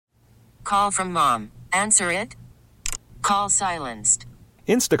Call from mom. Answer it. Call silenced.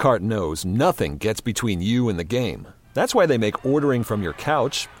 Instacart knows nothing gets between you and the game. That's why they make ordering from your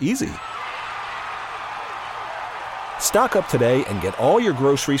couch easy. Stock up today and get all your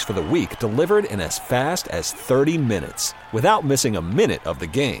groceries for the week delivered in as fast as 30 minutes without missing a minute of the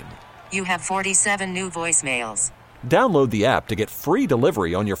game. You have 47 new voicemails. Download the app to get free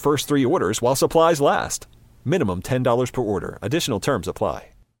delivery on your first 3 orders while supplies last. Minimum $10 per order. Additional terms apply.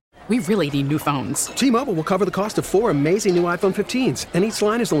 We really need new phones. T-Mobile will cover the cost of 4 amazing new iPhone 15s, and each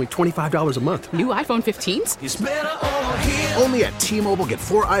line is only $25 a month. New iPhone 15s? It's better over here. Only at T-Mobile, get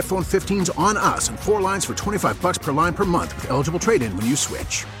 4 iPhone 15s on us and 4 lines for $25 per line per month with eligible trade-in when you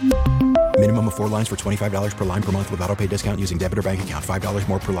switch. Minimum of 4 lines for $25 per line per month with autopay discount using debit or bank account. $5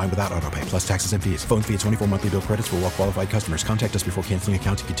 more per line without autopay, plus taxes and fees. Phone fee at 24 monthly bill credits for well-qualified customers. Contact us before canceling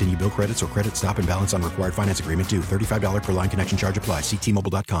account to continue bill credits or credit stop and balance on required finance agreement due. $35 per line connection charge applies. See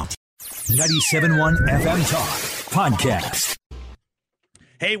T-Mobile.com. 97.1 FM Talk Podcast.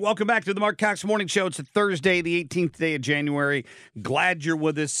 Hey, welcome back to the Marc Cox Morning Show. It's a Thursday, the 18th day of January. Glad you're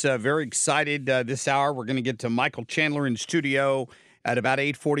with us. Very excited this hour. We're going to get to Michael Chandler in studio at about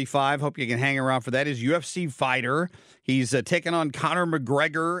 8:45. Hope you can hang around for that. He's UFC fighter. He's taking on Conor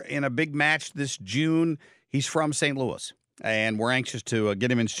McGregor in a big match this June. He's from St. Louis, and we're anxious to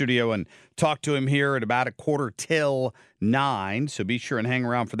get him in studio and talk to him here at about 8:45. So be sure and hang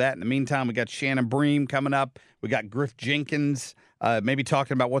around for that. In the meantime, we got Shannon Bream coming up. We got Griff Jenkins maybe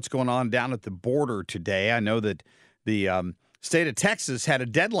talking about what's going on down at the border today. I know that the state of Texas had a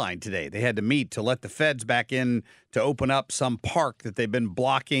deadline today. They had to meet to let the feds back in to open up some park that they've been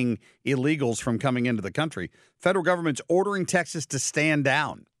blocking illegals from coming into the country. Federal government's ordering Texas to stand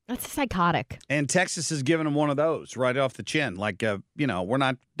down. That's psychotic. And Texas is giving them one of those right off the chin. Like, we're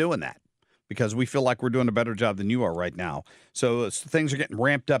not doing that because we feel like we're doing a better job than you are right now. So things are getting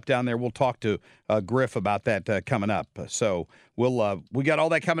ramped up down there. We'll talk to Griff about that coming up. So we got all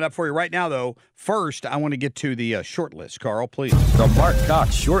that coming up for you right now, though. First, I want to get to the short list. Carl, please. The Marc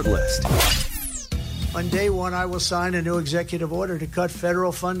Cox short list. On day one, I will sign a new executive order to cut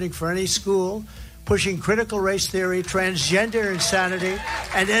federal funding for any school pushing critical race theory, transgender insanity,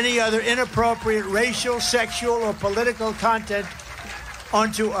 and any other inappropriate racial, sexual, or political content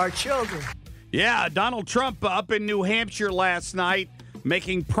onto our children. Yeah, Donald Trump up in New Hampshire last night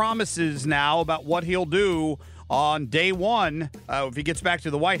making promises now about what he'll do on day one if he gets back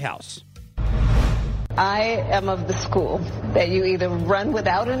to the White House. I am of the school that you either run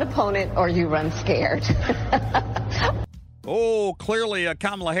without an opponent or you run scared. Oh, clearly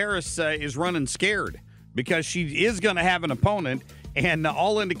Kamala Harris is running scared because she is going to have an opponent, and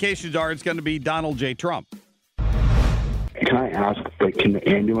all indications are it's going to be Donald J. Trump. Can I ask, can the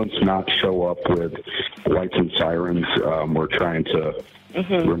ambulance not show up with lights and sirens? We're trying to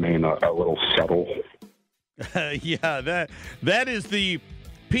remain a little subtle. Yeah, that is the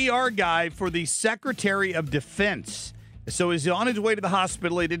PR guy for the Secretary of Defense. So he's on his way to the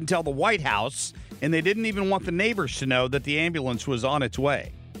hospital. He didn't tell the White House, and they didn't even want the neighbors to know that the ambulance was on its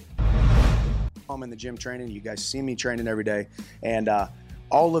way. I'm in the gym training. You guys see me training every day. And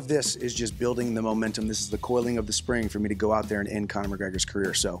all of this is just building the momentum. This is the coiling of the spring for me to go out there and end Conor McGregor's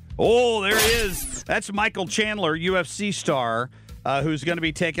career. So, oh, there he is. That's Michael Chandler, UFC star, who's going to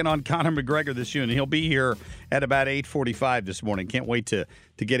be taking on Conor McGregor this June. He'll be here at about 8:45 this morning. Can't wait to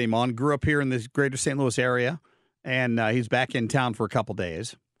get him on. Grew up here in the greater St. Louis area, and he's back in town for a couple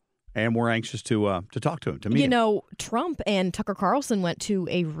days. And we're anxious to talk to him, to meet him. Trump and Tucker Carlson went to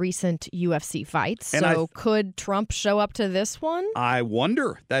a recent UFC fight. So could Trump show up to this one? I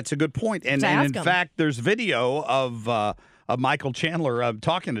wonder. That's a good point. And in fact, there's video of Michael Chandler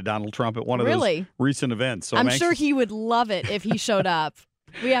talking to Donald Trump at one of those recent events. So I'm sure he would love it if he showed up.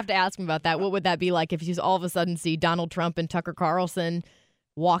 We have to ask him about that. What would that be like if you all of a sudden see Donald Trump and Tucker Carlson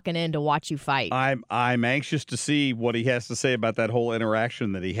walking in to watch you fight? I'm anxious to see what he has to say about that whole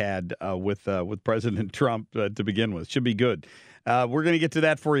interaction that he had with President Trump to begin with. Should be good. We're going to get to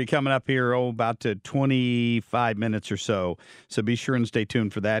that for you coming up here, about 25 minutes or so. So be sure and stay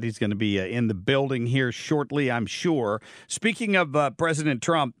tuned for that. He's going to be in the building here shortly, I'm sure. Speaking of President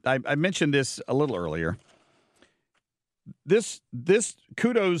Trump, I mentioned this a little earlier. This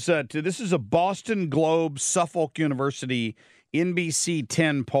kudos to this is a Boston Globe, Suffolk University NBC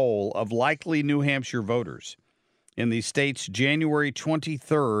 10 poll of likely New Hampshire voters in the state's January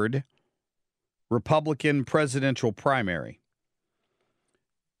 23rd Republican presidential primary.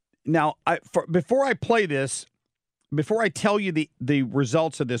 Now, before I play this, before I tell you the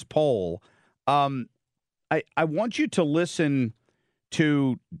results of this poll, I want you to listen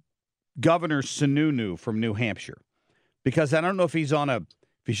to Governor Sununu from New Hampshire, because I don't know if he's on a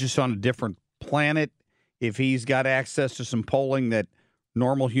if he's just on a different planet, if he's got access to some polling that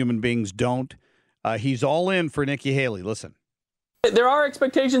normal human beings don't. He's all in for Nikki Haley. Listen. There are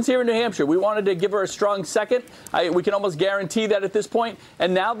expectations here in New Hampshire. We wanted to give her a strong second. We can almost guarantee that at this point.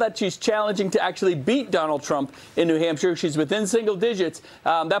 And now that she's challenging to actually beat Donald Trump in New Hampshire, she's within single digits.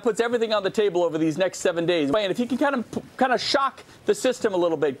 That puts everything on the table over these next 7 days. And if you can kind of shock the system a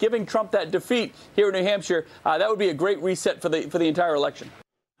little bit, giving Trump that defeat here in New Hampshire, that would be a great reset for the entire election.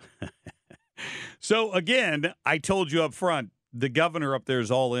 So, again, I told you up front, the governor up there is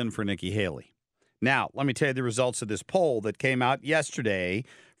all in for Nikki Haley. Now, let me tell you the results of this poll that came out yesterday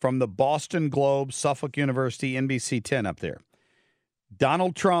from the Boston Globe, Suffolk University, NBC 10 up there.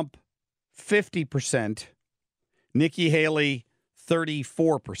 Donald Trump, 50%. Nikki Haley,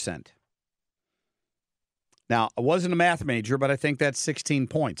 34%. Now, I wasn't a math major, but I think that's 16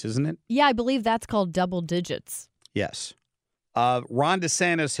 points, isn't it? Yeah, I believe that's called double digits. Yes. Ron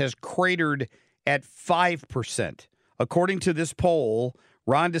DeSantis has cratered at 5%. According to this poll,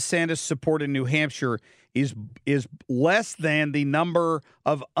 Ron DeSantis' support in New Hampshire is less than the number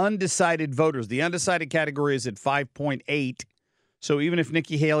of undecided voters. The undecided category is at 5.8. So even if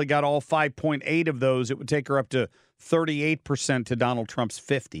Nikki Haley got all 5.8 of those, it would take her up to 38% to Donald Trump's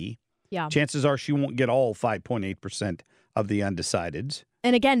 50. Yeah. Chances are she won't get all 5.8% of the undecideds.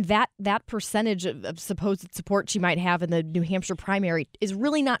 And again, that percentage of supposed support she might have in the New Hampshire primary is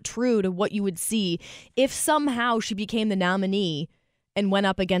really not true to what you would see if somehow she became the nominee and went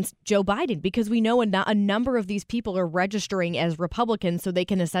up against Joe Biden, because we know a number of these people are registering as Republicans so they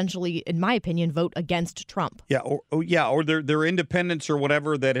can essentially, in my opinion, vote against Trump. Yeah, or they're independents or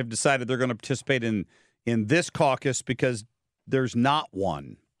whatever that have decided they're going to participate in this caucus because there's not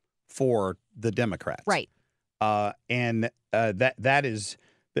one for the Democrats. Right. And that is,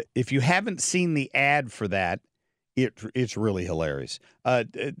 if you haven't seen the ad for that, it's really hilarious.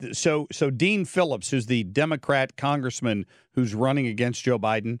 So Dean Phillips, who's the Democrat congressman who's running against Joe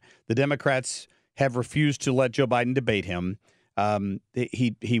Biden, the Democrats have refused to let Joe Biden debate him.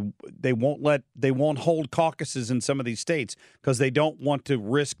 They won't hold caucuses in some of these states because they don't want to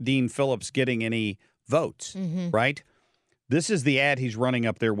risk Dean Phillips getting any votes. Mm-hmm. Right. This is the ad he's running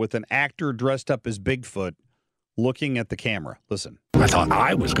up there with an actor dressed up as Bigfoot looking at the camera. Listen. I thought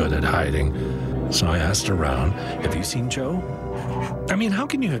I was good at hiding. So I asked around, have you seen Joe? I mean, how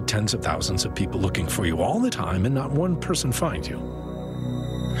can you have tens of thousands of people looking for you all the time and not one person find you?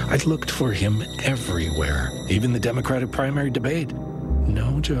 I looked for him everywhere, even the Democratic primary debate.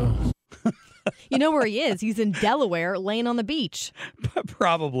 No, Joe. You know where he is. He's in Delaware laying on the beach.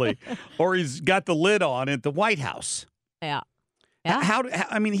 Probably. Or he's got the lid on at the White House. Yeah.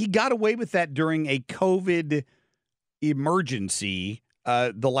 I mean, he got away with that during a COVID emergency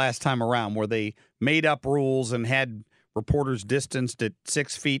the last time around, where they made up rules and had reporters distanced at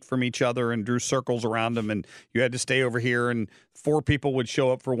 6 feet from each other and drew circles around them, and you had to stay over here, and 4 people would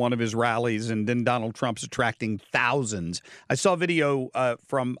show up for one of his rallies, and then Donald Trump's attracting thousands. I saw a video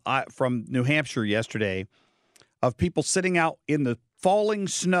from New Hampshire yesterday of people sitting out in the falling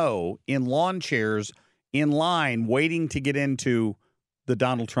snow in lawn chairs in line waiting to get into the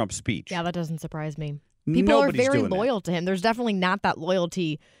Donald Trump speech. Yeah, that doesn't surprise me. People Nobody's are very loyal to him. There's definitely not that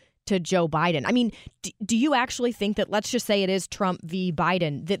loyalty to Joe Biden. I mean, do you actually think that, let's just say it is Trump v.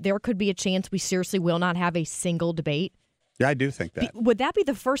 Biden, that there could be a chance we seriously will not have a single debate? Yeah, I do think that. Would that be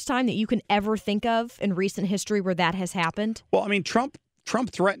the first time that you can ever think of in recent history where that has happened? Well, I mean, Trump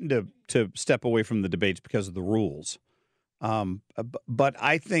threatened to step away from the debates because of the rules. But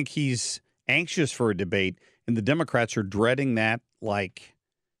I think he's anxious for a debate, and the Democrats are dreading that like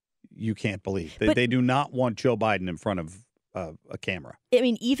you can't believe. They do not want Joe Biden in front of a camera. I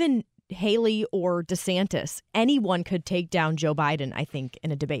mean, even Haley or DeSantis, anyone could take down Joe Biden, I think,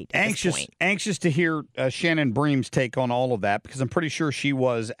 in a debate at this point. Anxious to hear Shannon Bream's take on all of that, because I'm pretty sure she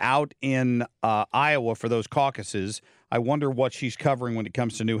was out in Iowa for those caucuses. I wonder what she's covering when it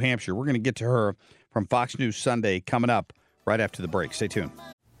comes to New Hampshire. We're going to get to her from Fox News Sunday coming up right after the break. Stay tuned.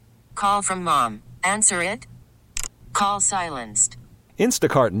 Call from mom. Answer it. Call silenced.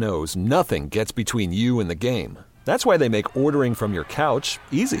 Instacart knows nothing gets between you and the game. That's why they make ordering from your couch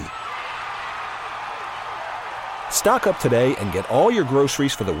easy. Stock up today and get all your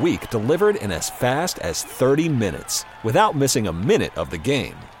groceries for the week delivered in as fast as 30 minutes without missing a minute of the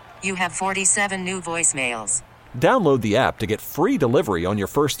game. You have 47 new voicemails. Download the app to get free delivery on your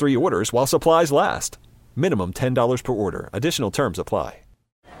first 3 orders while supplies last. Minimum $10 per order. Additional terms apply.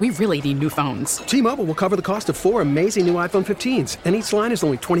 We really need new phones. T-Mobile will cover the cost of 4 amazing new iPhone 15s, and each line is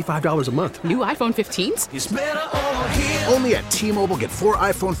only $25 a month. New iPhone 15s? It's better over here. Only at T-Mobile, get 4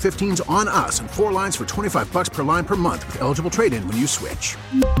 iPhone 15s on us and 4 lines for $25 per line per month with eligible trade-in when you switch.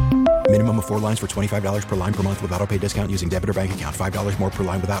 Minimum of 4 lines for $25 per line per month with autopay discount using debit or bank account. $5 more per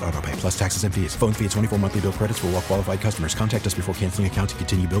line without autopay, plus taxes and fees. Phone fee at 24 monthly bill credits for well-qualified customers. Contact us before canceling account to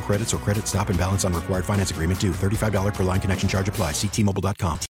continue bill credits or credit stop and balance on required finance agreement due. $35 per line connection charge applies. See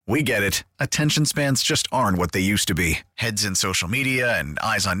T-Mobile.com. We get it. Attention spans just aren't what they used to be. Heads in social media and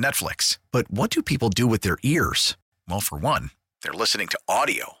eyes on Netflix. But what do people do with their ears? Well, for one, they're listening to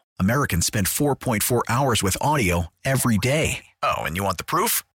audio. Americans spend 4.4 hours with audio every day. Oh, and you want the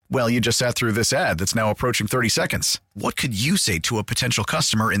proof? Well, you just sat through this ad that's now approaching 30 seconds. What could you say to a potential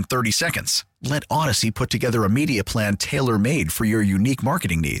customer in 30 seconds? Let Odyssey put together a media plan tailor-made for your unique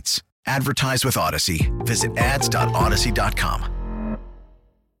marketing needs. Advertise with Odyssey. Visit ads.odyssey.com.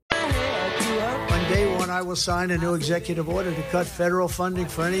 On day one, I will sign a new executive order to cut federal funding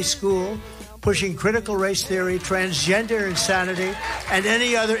for any school pushing critical race theory, transgender insanity, and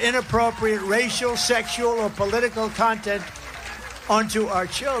any other inappropriate racial, sexual, or political content onto our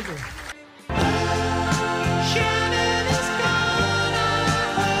children. Get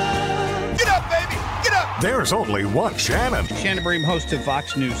up, baby! Get up! There's only one Shannon. Shannon Bream, host of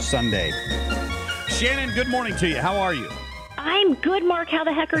Fox News Sunday. Shannon, good morning to you. How are you? I'm good, Mark. How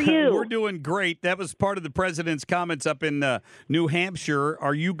the heck are you? We're doing great. That was part of the president's comments up in New Hampshire.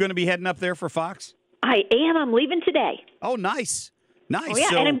 Are you going to be heading up there for Fox? I am. I'm leaving today. Oh, nice. Nice. Oh,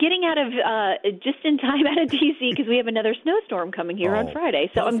 yeah, and I'm getting out of just in time out of D.C. because we have another snowstorm coming here on Friday.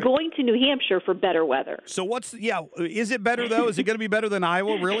 So perfect. I'm going to New Hampshire for better weather. So is it better, though? Is it going to be better than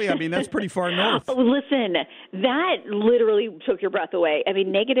Iowa, really? I mean, that's pretty far north. Oh, listen, that literally took your breath away. I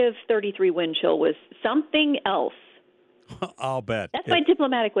mean, negative 33 wind chill was something else. I'll bet. That's my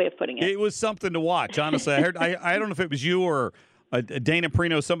diplomatic way of putting it. It was something to watch, honestly. I heard. I don't know if it was you or Dana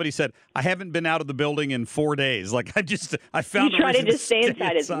Perino. Somebody said, I haven't been out of the building in 4 days. Like, I found you try to just stay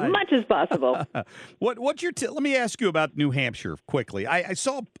inside as much as possible. What's your let me ask you about New Hampshire quickly. I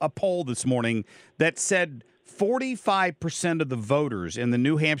saw a poll this morning that said 45% of the voters in the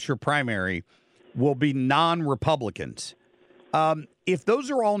New Hampshire primary will be non-Republicans. If those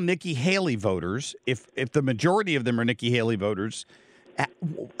are all Nikki Haley voters, if the majority of them are Nikki Haley voters,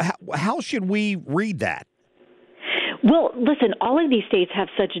 how should we read that? Well, listen, all of these states have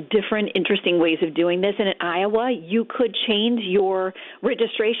such different, interesting ways of doing this. And in Iowa, you could change your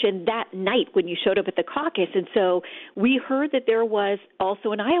registration that night when you showed up at the caucus. And so we heard that there was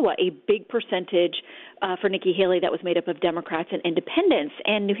also in Iowa a big percentage for Nikki Haley that was made up of Democrats and independents.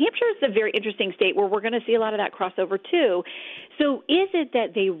 And New Hampshire is a very interesting state where we're going to see a lot of that crossover, too. So is it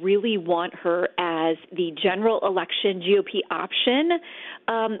that they really want her as the general election GOP option,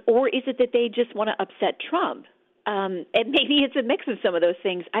 or is it that they just want to upset Trump? And maybe it's a mix of some of those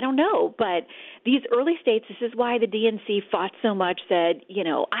things. I don't know. But these early states, this is why the DNC fought so much, said,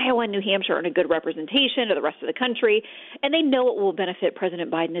 Iowa and New Hampshire aren't a good representation of the rest of the country. And they know it will benefit President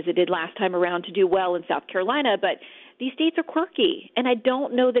Biden as it did last time around to do well in South Carolina. But these states are quirky. And I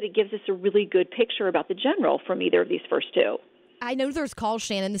don't know that it gives us a really good picture about the general from either of these first two. I know there's calls,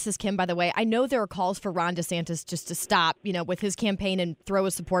 Shannon. This is Kim, by the way. I know there are calls for Ron DeSantis just to stop, with his campaign and throw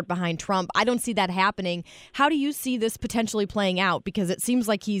his support behind Trump. I don't see that happening. How do you see this potentially playing out? Because it seems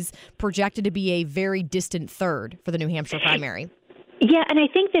like he's projected to be a very distant third for the New Hampshire primary. Yeah, and I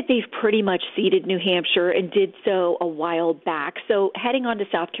think that they've pretty much ceded New Hampshire and did so a while back. So heading on to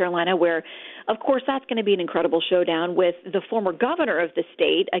South Carolina, where, of course, that's going to be an incredible showdown with the former governor of the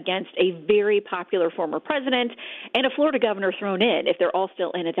state against a very popular former president and a Florida governor thrown in, if they're all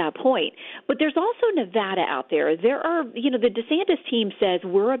still in at that point. But there's also Nevada out there. There are, the DeSantis team says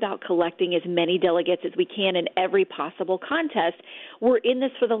we're about collecting as many delegates as we can in every possible contest. We're in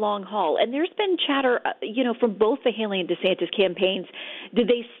this for the long haul. And there's been chatter, from both the Haley and DeSantis campaigns. Did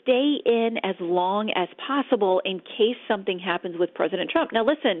they stay in as long as possible in case something happens with President Trump? Now,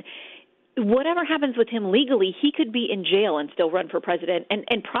 listen, whatever happens with him legally, he could be in jail and still run for president and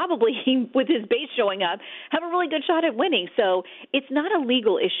probably, with his base showing up, have a really good shot at winning. So it's not a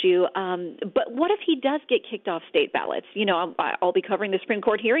legal issue. But what if he does get kicked off state ballots? I'll be covering the Supreme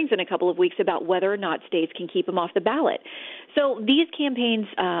Court hearings in a couple of weeks about whether or not states can keep him off the ballot. So these campaigns,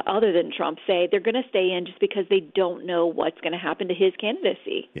 other than Trump, say they're going to stay in just because they don't know what's going to happen to his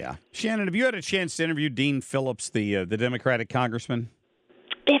candidacy. Yeah. Shannon, have you had a chance to interview Dean Phillips, the Democratic congressman?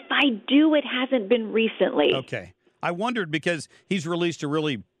 If I do, it hasn't been recently. Okay. I wondered because he's released a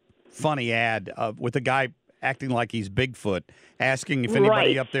really funny ad with a guy acting like he's Bigfoot, asking if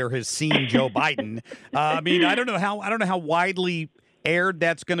anybody up there has seen Joe Biden. I don't know how widely aired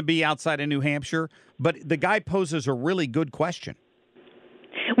that's going to be outside of New Hampshire, but the guy poses a really good question.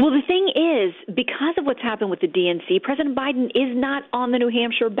 Well, the thing is, because of what's happened with the DNC, President Biden is not on the New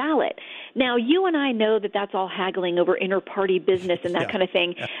Hampshire ballot. Now, you and I know that that's all haggling over inter-party business and that kind of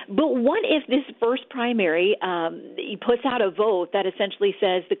thing. Yeah. But what if this first primary he puts out a vote that essentially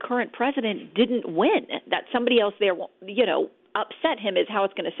says the current president didn't win, that somebody else there, upset him is how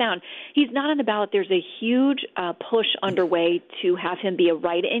it's going to sound. He's not on the ballot. There's a huge push underway to have him be a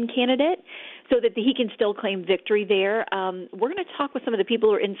write-in candidate so that he can still claim victory there. We're going to talk with some of the people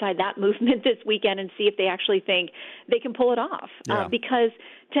who are inside that movement this weekend and see if they actually think they can pull it off. Because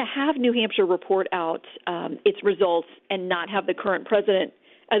to have New Hampshire report out its results and not have the current president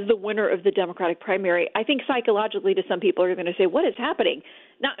as the winner of the Democratic primary, I think psychologically to some people are going to say, what is happening?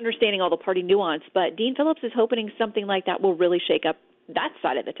 Not understanding all the party nuance, but Dean Phillips is hoping something like that will really shake up that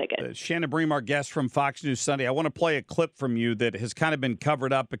side of the ticket. Shannon Bream, our guest from Fox News Sunday. I want to play a clip from you that has kind of been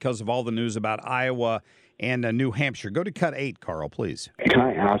covered up because of all the news about Iowa and New Hampshire. Go to cut 8, Carl, please. Can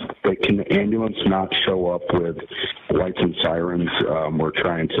I ask, can the ambulance not show up with lights and sirens? We're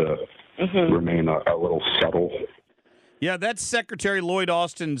trying to remain a little subtle. Yeah, that's Secretary Lloyd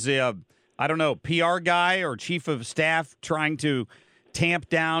Austin's, PR guy or chief of staff trying to tamp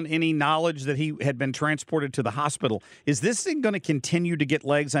down any knowledge that he had been transported to the hospital. Is this thing going to continue to get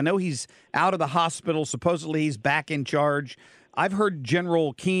legs? I know he's out of the hospital. Supposedly he's back in charge. I've heard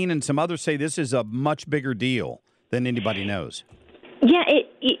General Keane and some others say this is a much bigger deal than anybody knows. Yeah,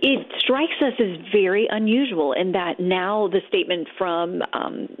 it strikes us as very unusual in that now the statement from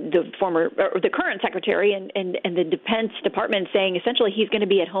the current secretary and the Defense Department saying essentially he's going to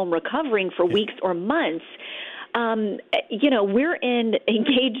be at home recovering for weeks or months. We're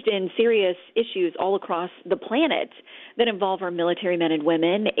engaged in serious issues all across the planet that involve our military men and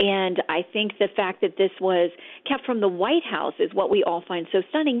women. And I think the fact that this was kept from the White House is what we all find so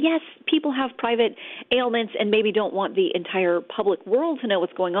stunning. Yes, people have private ailments and maybe don't want the entire public world to know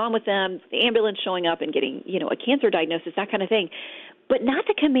what's going on with them, the ambulance showing up and getting, a cancer diagnosis, that kind of thing. But not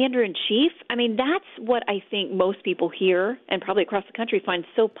the commander-in-chief. I mean, that's what I think most people here and probably across the country find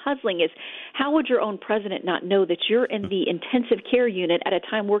so puzzling is how would your own president not know that you're in the intensive care unit at a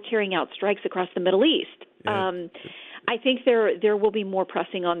time we're carrying out strikes across the Middle East? Yeah. I think there will be more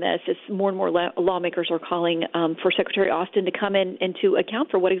pressing on this as more and more lawmakers are calling for Secretary Austin to come in and to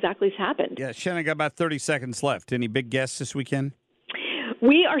account for what exactly has happened. Yeah, Shannon, got about 30 seconds left. Any big guests this weekend?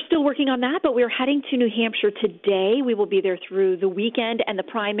 We are still working on that, but we're heading to New Hampshire today. We will be there through the weekend and the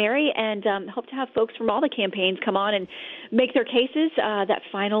primary, and hope to have folks from all the campaigns come on and make their cases, that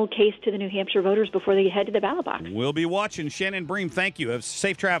final case to the New Hampshire voters before they head to the ballot box. We'll be watching. Shannon Bream, thank you. Have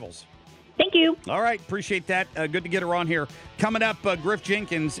safe travels. Thank you. All right. Appreciate that. Good to get her on here. Coming up, Griff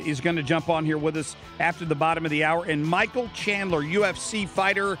Jenkins is going to jump on here with us after the bottom of the hour. And Michael Chandler, UFC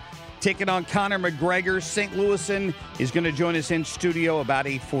fighter, taking on Conor McGregor. St. Louisan is going to join us in studio about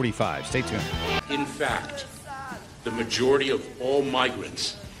 8:45. Stay tuned. In fact, the majority of all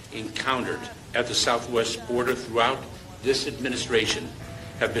migrants encountered at the southwest border throughout this administration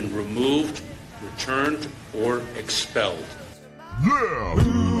have been removed, returned, or expelled.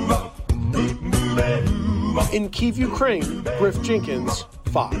 In Kyiv, Ukraine, Griff Jenkins,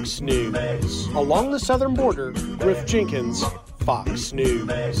 Fox News. Along the southern border, Griff Jenkins, Fox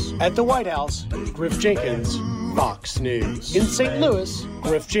News. At the White House, Griff Jenkins, Fox News. In St. Louis,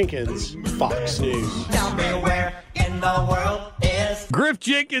 Griff Jenkins, Fox News. Tell me where in the world is Griff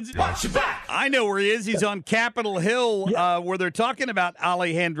Jenkins. Watch your back. I know where he is. He's on Capitol Hill, where they're talking about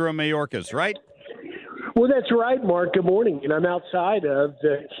Alejandro Mayorkas, right? Well, that's right, Mark. Good morning. And I'm outside of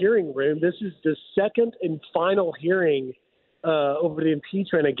the hearing room. This is the second and final hearing over the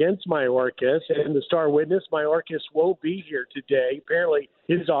impeachment against Mayorkas. And the star witness, Mayorkas, won't be here today. Apparently,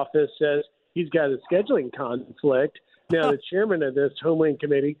 his office says he's got a scheduling conflict. Now, the chairman of this Homeland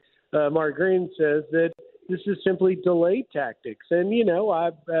Committee, Mark Green, says that this is simply delay tactics. And,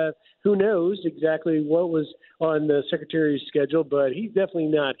 who knows exactly what was on the secretary's schedule, but he's definitely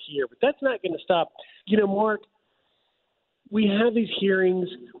not here. But that's not going to stop. Mark, we have these hearings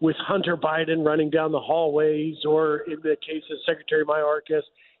with Hunter Biden running down the hallways, or in the case of Secretary Mayorkas,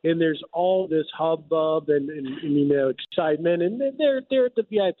 and there's all this hubbub and excitement, and they're at the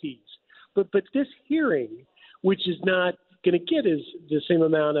VIPs. But this hearing, which is not going to get the same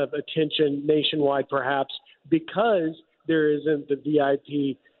amount of attention nationwide, perhaps, because there isn't the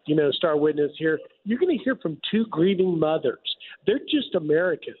VIP, star witness here, you're going to hear from two grieving mothers. They're just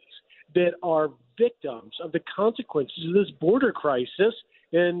Americans that are victims of the consequences of this border crisis.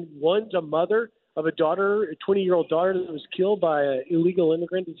 And one's a mother of a daughter, a 20-year-old daughter that was killed by an illegal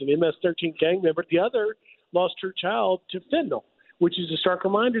immigrant as an MS-13 gang member. The other lost her child to fentanyl, which is a stark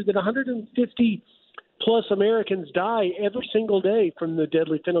reminder that 150 plus Americans die every single day from the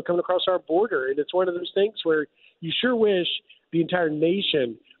deadly fentanyl coming across our border. And it's one of those things where you sure wish the entire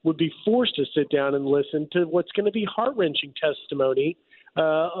nation would be forced to sit down and listen to what's going to be heart-wrenching testimony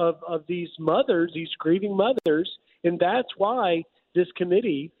of these mothers, these grieving mothers. And that's why this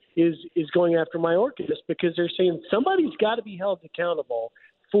committee is going after Mayorkas, because they're saying somebody's got to be held accountable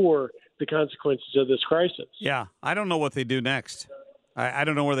for the consequences of this crisis. Yeah, I don't know what they do next. I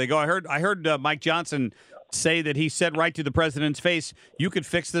don't know where they go. I heard Mike Johnson say that he said right to the president's face, you could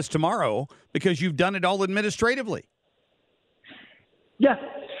fix this tomorrow because you've done it all administratively. Yeah.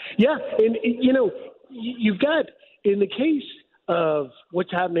 And, you've got, in the case of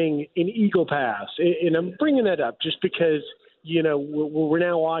what's happening in Eagle Pass, and I'm bringing that up just because, we're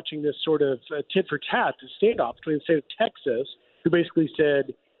now watching this sort of tit for tat, the standoff between the state of Texas, who basically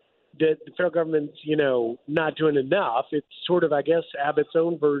said that the federal government's, not doing enough. It's sort of, I guess, Abbott's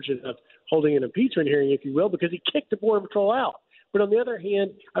own version of holding an impeachment hearing, if you will, because he kicked the Border Patrol out. But on the other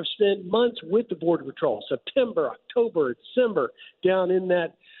hand, I've spent months with the Border Patrol, September, October, December, down in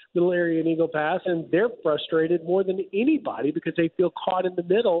that little area in Eagle Pass, and they're frustrated more than anybody because they feel caught in the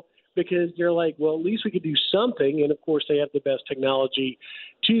middle, because they're like, well, at least we could do something. And, of course, they have the best technology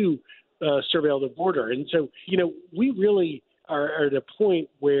to surveil the border. And so, we really are at a point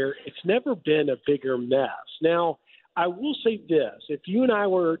where it's never been a bigger mess. Now, I will say this. If you and I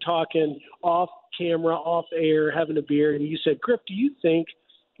were talking off camera, off air, having a beer, and you said, Griff, do you think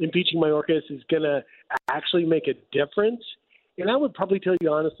impeaching Mayorkas is going to actually make a difference? And I would probably tell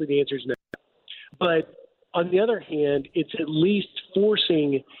you honestly the answer is no. But on the other hand, it's at least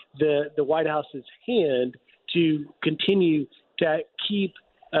forcing the White House's hand to continue to keeping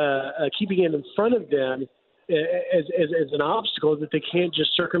it in front of them as an obstacle that they can't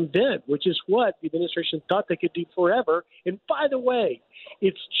just circumvent, which is what the administration thought they could do forever. And by the way,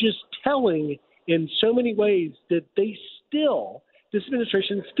 it's just telling in so many ways that this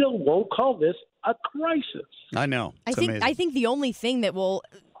administration still won't call this a crisis. I know. I think the only thing that will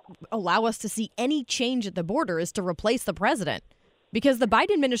allow us to see any change at the border is to replace the president. Because the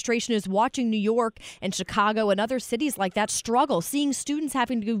Biden administration is watching New York and Chicago and other cities like that struggle, seeing students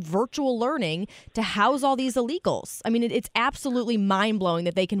having to do virtual learning to house all these illegals. I mean, it's absolutely mind-blowing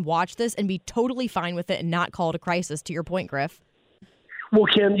that they can watch this and be totally fine with it and not call it a crisis, to your point, Griff. Well,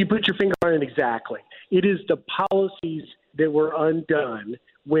 Kim, you put your finger on it exactly. It is the policies that were undone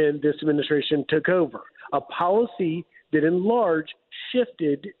when this administration took over. A policy that, in large,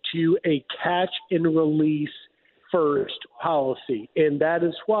 shifted to a catch-and-release first policy. And that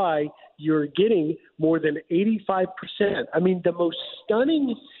is why you're getting more than 85%. I mean, the most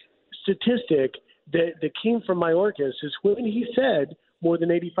stunning statistic that came from Mayorkas is when he said more than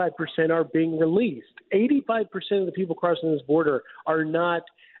 85% are being released. 85% of the people crossing this border are not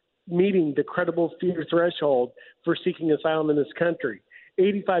meeting the credible fear threshold for seeking asylum in this country.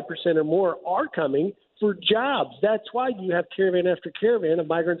 85% or more are coming for jobs. That's why you have caravan after caravan of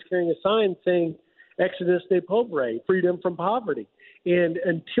migrants carrying a sign saying Exodus de Pobre, freedom from poverty. And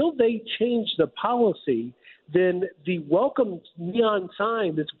until they change the policy, then the welcome neon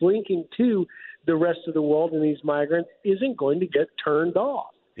sign that's blinking to the rest of the world and these migrants isn't going to get turned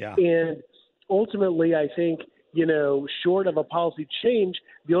off. Yeah. And ultimately, I think, short of a policy change,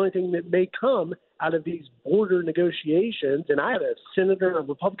 the only thing that may come out of these border negotiations, and I had a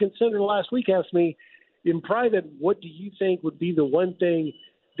Republican senator last week ask me in private, what do you think would be the one thing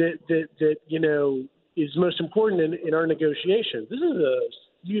that is most important in our negotiations? This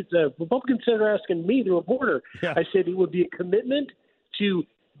is a Republican senator asking me, the reporter. Yeah. I said it would be a commitment to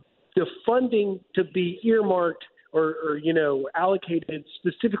the funding to be earmarked or allocated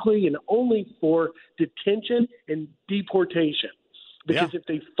specifically and only for detention and deportation. Because if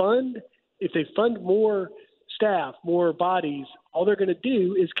they fund more staff, more bodies, all they're going to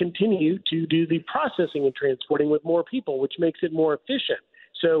do is continue to do the processing and transporting with more people, which makes it more efficient.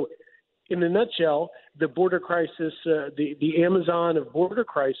 So in a nutshell, the border crisis, the Amazon of border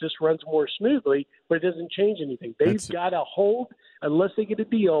crisis runs more smoothly, but it doesn't change anything. They've got to hold, unless they get a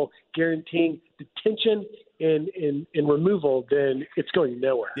deal guaranteeing detention and removal, then it's going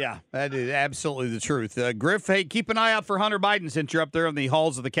nowhere. Yeah, that is absolutely the truth. Griff, hey, keep an eye out for Hunter Biden since you're up there in the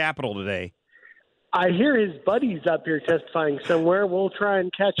halls of the Capitol today. I hear his buddy's up here testifying somewhere. We'll try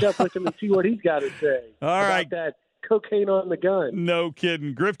and catch up with him and see what he's got to say about that cocaine on the gun. No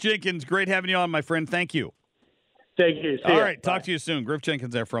kidding. Griff Jenkins, great having you on, my friend. Thank you. Thank you. All right, talk to you soon. Griff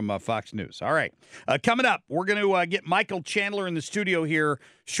Jenkins there from Fox News. All right, coming up, we're going to get Michael Chandler in the studio here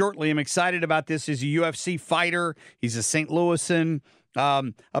shortly. I'm excited about this. He's a UFC fighter. He's a St. Louisan.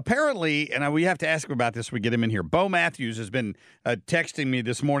 Apparently, and we have to ask him about this when we get him in here, Bo Matthews has been texting me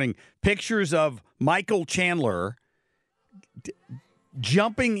this morning pictures of Michael Chandler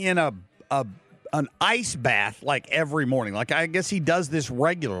jumping in an ice bath like every morning. Like, I guess he does this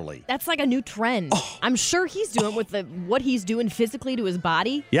regularly. That's like a new trend. I'm sure he's doing with what he's doing physically to his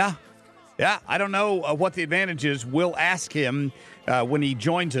body. Yeah. Yeah, I don't know what the advantage is. We'll ask him when he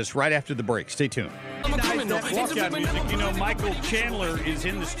joins us right after the break. Stay tuned. Walkout music. You know, Michael Chandler is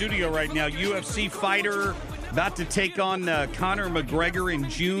in the studio right now. UFC fighter, about to take on Conor McGregor in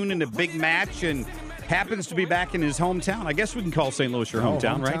June in a big match, and happens to be back in his hometown. I guess we can call St. Louis your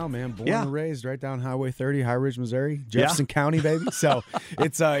hometown, right? Man. Born and raised right down Highway 30, High Ridge, Missouri, Jefferson County, baby. So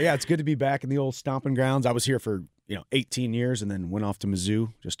it's it's good to be back in the old stomping grounds. I was here for 18 years, and then went off to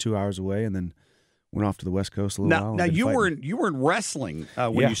Mizzou, just 2 hours away, and then went off to the West Coast a little while. Now you weren't wrestling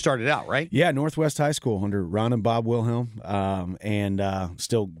when you started out, right? Yeah, Northwest High School under Ron and Bob Wilhelm, and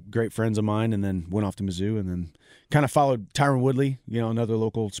still great friends of mine. And then went off to Mizzou, and then kind of followed Tyron Woodley, another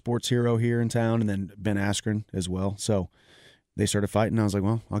local sports hero here in town, and then Ben Askren as well. So they started fighting. I was like,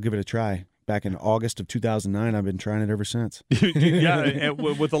 well, I'll give it a try. Back in August of 2009, I've been trying it ever since. Yeah,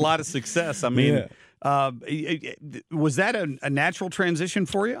 with a lot of success. I mean, was that a natural transition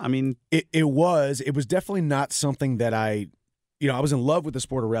for you? I mean, it was. It was definitely not something that I was in love with the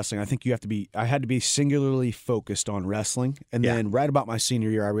sport of wrestling. I think I had to be singularly focused on wrestling. And then right about my senior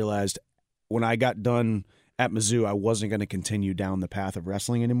year, I realized when I got done at Mizzou, I wasn't going to continue down the path of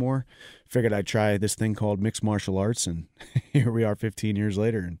wrestling anymore. Figured I'd try this thing called mixed martial arts, and here we are 15 years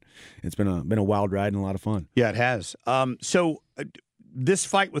later, and it's been a wild ride and a lot of fun. Yeah, it has. So this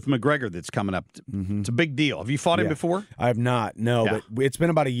fight with McGregor that's coming up, it's a big deal. Have you fought him before? I have not, no, but it's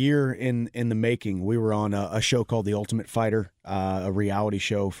been about a year in the making. We were on a show called The Ultimate Fighter, a reality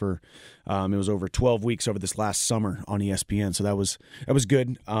show for it was over 12 weeks over this last summer on ESPN, so that was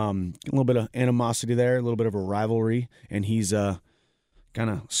good. A little bit of animosity there, a little bit of a rivalry, and he's kind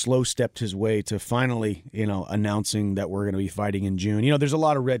of slow-stepped his way to finally, announcing that we're going to be fighting in June. There's a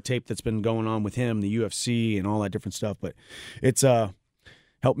lot of red tape that's been going on with him, the UFC and all that different stuff, but it's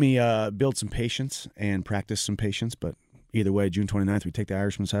helped me build some patience and practice some patience, but either way, June 29th, we take the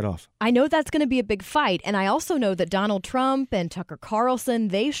Irishman's head off. I know that's going to be a big fight, and I also know that Donald Trump and Tucker Carlson,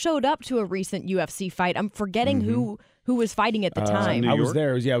 they showed up to a recent UFC fight. I'm forgetting who was fighting at the time. I was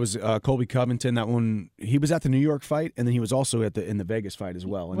there. It was Colby Covington. That one, he was at the New York fight, and then he was also in the Vegas fight as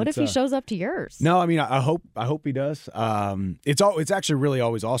well. And what if he shows up to yours? No, I mean, I hope he does. It's actually really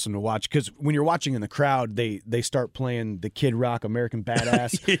always awesome to watch, because when you're watching in the crowd, they start playing the Kid Rock American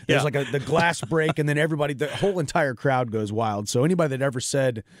Badass. There's like the glass break, and then the whole entire crowd goes wild. So anybody that ever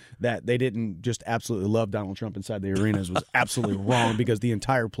said that they didn't just absolutely love Donald Trump inside the arenas was absolutely wrong, because the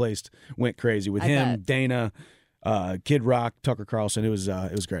entire place went crazy with him, Dana, Kid Rock, Tucker Carlson. It was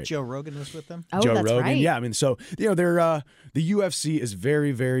great. Joe Rogan was with them. Oh, Joe that's Rogan. right. Yeah, I mean, so they're the UFC is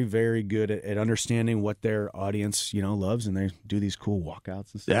very, very, very good at understanding what their audience loves, and they do these cool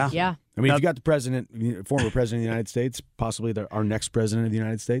walkouts and stuff. Yeah. I mean, if you got the former president of the United States, possibly our next president of the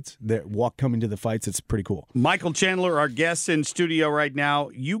United States, that coming to the fights, it's pretty cool. Michael Chandler, our guest in studio right now.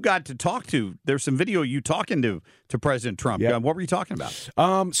 You got to talk to. There's some video of you talking to President Trump. Yeah. What were you talking about?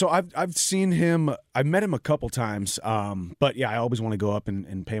 So I've seen him. I've met him a couple times. But yeah, I always want to go up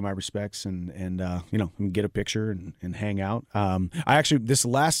and pay my respects and get a picture and hang out. This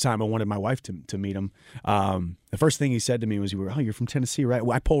last time I wanted my wife to meet him. The first thing he said to me was, "You're from Tennessee, right?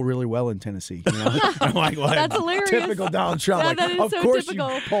 Well, I poll really well in Tennessee." I'm like, well, that's hilarious. Typical Donald Trump. That is of so course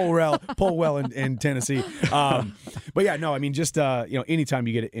typical. You poll well in Tennessee. But yeah, no, I mean, just anytime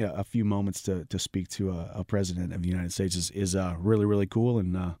you get a few moments to speak to a president of the United States is really, really cool,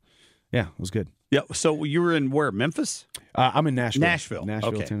 and yeah, it was good. Yeah. So you were in where? Memphis? I'm in Nashville.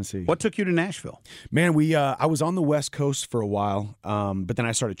 Nashville, okay. Tennessee. What took you to Nashville? Man, I was on the West Coast for a while, but then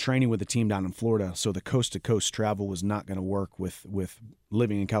I started training with a team down in Florida. So the coast to coast travel was not going to work with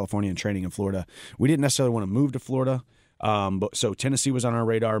living in California and training in Florida. We didn't necessarily want to move to Florida, but so Tennessee was on our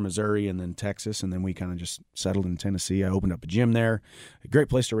radar, Missouri, and then Texas, and then we kind of just settled in Tennessee. I opened up a gym there. A great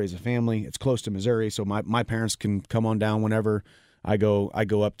place to raise a family. It's close to Missouri, so my parents can come on down whenever. I go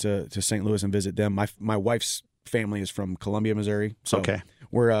up to St. Louis and visit them. My wife's family is from Columbia, Missouri. So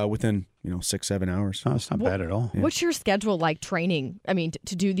we're within 6-7 hours. Oh, it's not bad at all. Yeah. What's your schedule like training? I mean,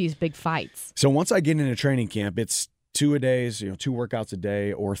 to do these big fights? So once I get into training camp, it's 2 a days, 2 workouts a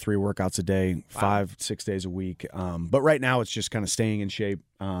day or 3 workouts a day, 5-6 days a week. But right now it's just kind of staying in shape,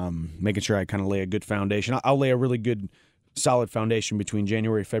 making sure I kind of lay a good foundation. I'll lay a really good solid foundation between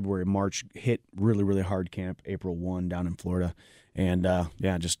January, February, March, hit really, really hard camp April 1 down in Florida. And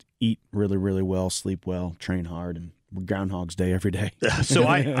just eat really, really well, sleep well, train hard, and Groundhog's Day every day. So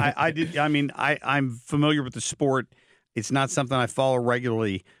I'm familiar with the sport. It's not something I follow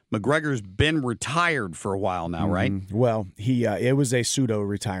regularly. McGregor's been retired for a while now, right? Well, he it was a pseudo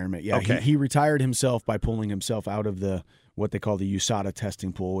retirement. Yeah, Okay. he retired himself by pulling himself out of the what they call the USADA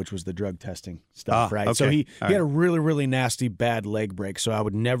testing pool, which was the drug testing stuff, right? Okay. So he All had right. a really, really nasty bad leg break. So I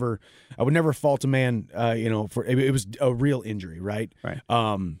would never fault a man, for it was a real injury, right? Right.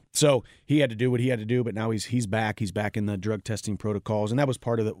 So he had to do what he had to do, but now he's back. He's back in the drug testing protocols, and that was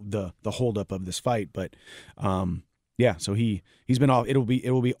part of the holdup of this fight. But yeah, so he's been off. It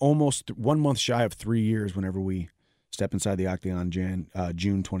will be almost 1 month shy of 3 years whenever we step inside the octagon,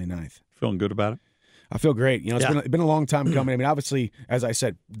 June 29th. Feeling good about it? I feel great. It's been a long time coming. I mean, obviously, as I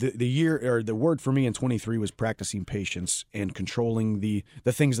said, the word for me in 23 was practicing patience and controlling the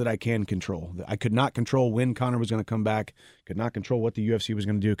things that I can control. I could not control when Conor was going to come back, could not control what the UFC was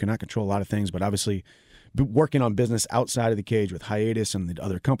going to do, could not control a lot of things, but obviously working on business outside of the cage with Hiatus and the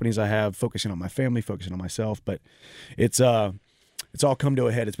other companies I have, focusing on my family, focusing on myself, but it's all come to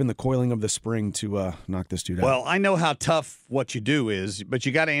a head. It's been the coiling of the spring to knock this dude out. Well, I know how tough what you do is, but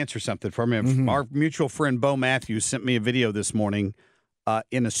you got to answer something for me. Our mutual friend Bo Matthews sent me a video this morning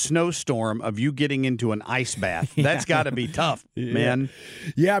in a snowstorm of you getting into an ice bath. That's got to be tough, man.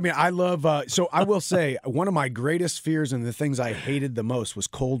 Yeah, I mean, I love so I will say one of my greatest fears and the things I hated the most was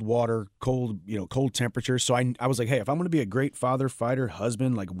cold water, cold temperatures. So I was like, hey, if I'm going to be a great father, fighter,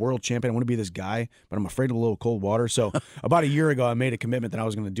 husband, like world champion, I want to be this guy, but I'm afraid of a little cold water. So about a year ago, I made a commitment that I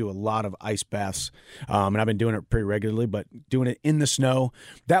was going to do a lot of ice baths, and I've been doing it pretty regularly, but doing it in the snow.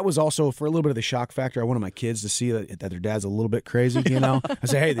 That was also for a little bit of the shock factor. I wanted my kids to see that their dad's a little bit crazy, I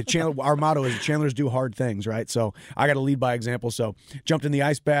say, hey, our motto is Chandlers do hard things, right? So I got to lead by example. So jumped in the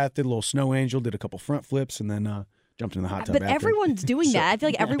ice bath, did a little snow angel, did a couple front flips, and then jumped in the hot tub. But after. everyone's doing that. I feel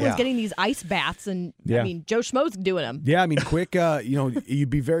like everyone's getting these ice baths, and I mean, Joe Schmo's doing them. Yeah, I mean, quick, you'd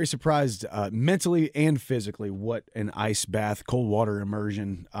be very surprised mentally and physically what an ice bath, cold water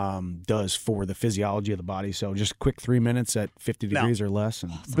immersion does for the physiology of the body. So just quick 3 minutes at 50 degrees or less.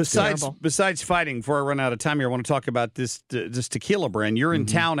 And besides fighting, before I run out of time here, I want to talk about this tequila brand. You're in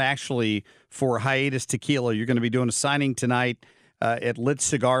town actually for Hiatus Tequila. You're going to be doing a signing tonight at Lit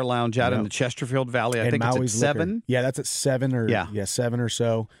Cigar Lounge out in the Chesterfield Valley. I think Maui's it's at 7. Liquor. Yeah, that's at 7 or 7 or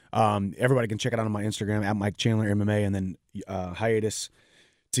so. Everybody can check it out on my Instagram at Mike Chandler MMA, and then Hiatus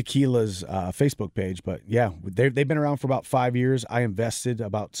Tequila's Facebook page. But yeah, they've been around for about 5 years. I invested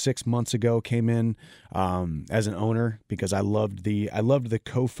about 6 months ago, came in as an owner because I loved the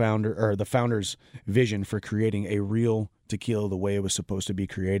co-founder or the founder's vision for creating a real tequila the way it was supposed to be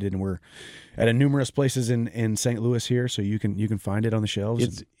created, and we're at numerous places in St. Louis here, so you can find it on the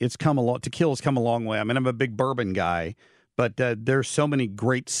shelves. It's come a lot. Tequila's come a long way. I mean, I'm a big bourbon guy, but there's so many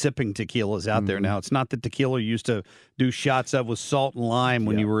great sipping tequilas out there now. It's not the tequila you used to do shots of with salt and lime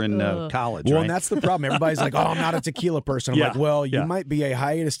when you were in college. Well, right? and that's the problem. Everybody's like, "Oh, I'm not a tequila person." I'm like, "Well, you might be a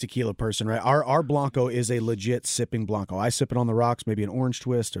Hiatus tequila person, right?" Our Blanco is a legit sipping Blanco. I sip it on the rocks, maybe an orange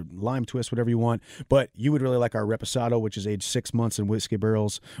twist or lime twist, whatever you want. But you would really like our Reposado, which is aged 6 months in whiskey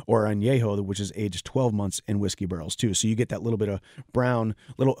barrels, or Añejo, which is aged 12 months in whiskey barrels too. So you get that little bit of brown,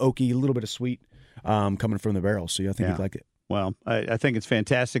 little oaky, a little bit of sweet coming from the barrel. So I think you'd like it. Well, I think it's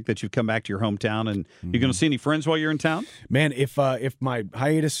fantastic that you've come back to your hometown, and you're going to see any friends while you're in town? Man, if my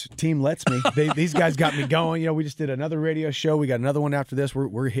Hiatus team lets me, these guys got me going. We just did another radio show. We got another one after this.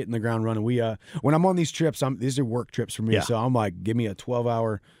 We're hitting the ground running. When I'm on these trips, these are work trips for me. So I'm like, give me a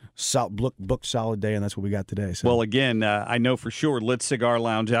 12-hour booked solid day, and that's what we got today. So. Well, again, I know for sure Lit Cigar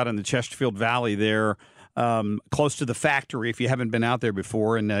Lounge out in the Chesterfield Valley there. Close to the factory if you haven't been out there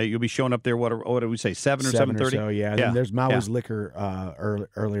before, and you'll be showing up there, what do we say, 7 or 7:30? So, yeah. And then there's Maui's Liquor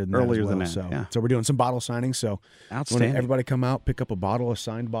earlier than that. So we're doing some bottle signings. So outstanding. Everybody come out, pick up a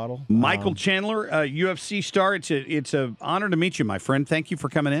signed bottle. Michael Chandler, UFC star, it's an honor to meet you, my friend. Thank you for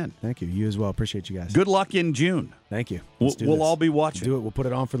coming in. Thank you. You as well. Appreciate you guys. Good luck in June. Thank you. We'll all be watching. Do it. We'll put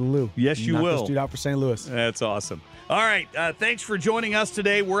it on for the Lou. Yes, you will. Knock this dude out for St. Louis. That's awesome. All right. Thanks for joining us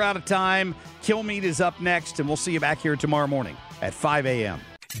today. We're out of time. Kill Meat is up next, and we'll see you back here tomorrow morning at 5 a.m.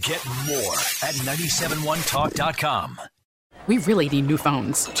 Get more at 971talk.com. We really need new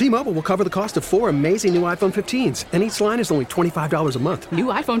phones. T-Mobile will cover the cost of 4 amazing new iPhone 15s, and each line is only $25 a month. New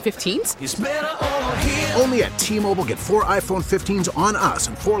iPhone 15s? It's better over here. Only at T-Mobile, get 4 iPhone 15s on us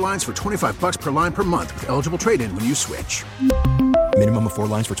and 4 lines for $25 per line per month with eligible trade-in when you switch. Minimum of 4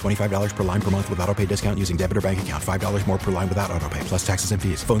 lines for $25 per line per month with autopay discount using debit or bank account. $5 more per line without autopay, plus taxes and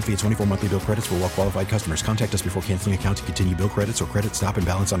fees. Phone fee at 24 monthly bill credits for well-qualified customers. Contact us before canceling account to continue bill credits or credit stop and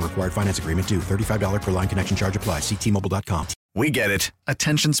balance on required finance agreement due. $35 per line connection charge applies. See T-Mobile.com. We get it.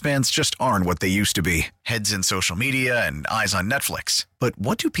 Attention spans just aren't what they used to be. Heads in social media and eyes on Netflix. But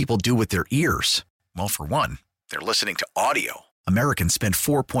what do people do with their ears? Well, for one, they're listening to audio. Americans spend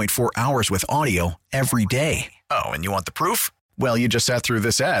 4.4 hours with audio every day. Oh, and you want the proof? Well, you just sat through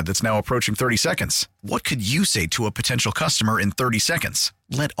this ad that's now approaching 30 seconds. What could you say to a potential customer in 30 seconds?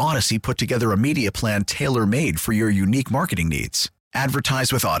 Let Odyssey put together a media plan tailor-made for your unique marketing needs.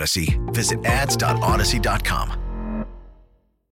 Advertise with Odyssey. Visit ads.odyssey.com.